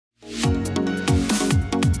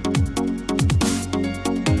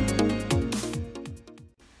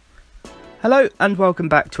Hello and welcome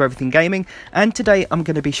back to Everything Gaming, and today I'm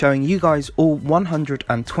going to be showing you guys all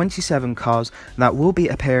 127 cars that will be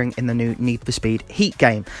appearing in the new Need for Speed Heat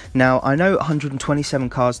game. Now I know 127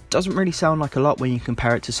 cars doesn't really sound like a lot when you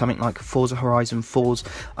compare it to something like Forza Horizon 4's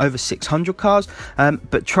over 600 cars,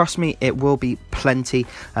 but trust me, it will be plenty,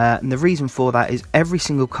 and the reason for that is every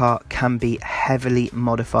single car can be heavily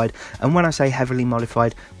modified, and when I say heavily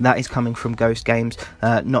modified, that is coming from Ghost Games,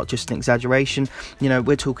 not just an exaggeration. You know,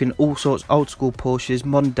 we're talking all sorts, old school Porsches,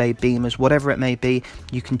 modern day Beamers, whatever it may be.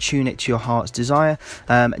 You can tune it to your heart's desire,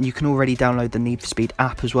 and you can already download the Need for Speed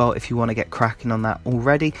app as well if you want to get cracking on that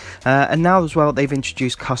already. And now as well, they've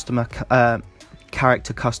introduced customer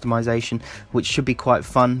character customization, which should be quite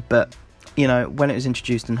fun, but you know, when it was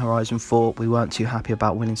introduced in Horizon 4, we weren't too happy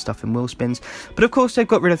about winning stuff in wheel spins. But of course, they've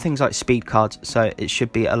got rid of things like speed cards, so it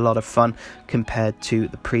should be a lot of fun compared to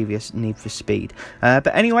the previous Need for Speed.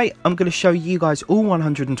 But anyway, I'm going to show you guys all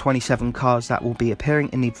 127 cars that will be appearing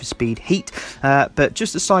in Need for Speed Heat. But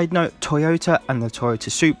just a side note, Toyota and the Toyota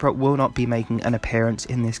Supra will not be making an appearance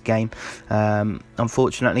in this game.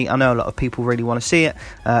 Unfortunately, I know a lot of people really want to see it,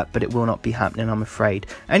 but it will not be happening, I'm afraid.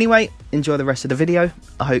 Anyway, enjoy the rest of the video.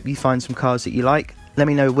 I hope you find some cars that you like. Let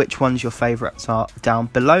me know which ones your favourites are down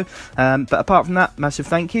below. But apart from that, massive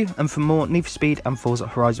thank you, and for more Need for Speed and Forza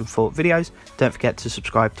Horizon 4 videos, don't forget to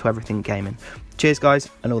subscribe to Everything Gaming. Cheers guys,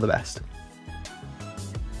 and all the best.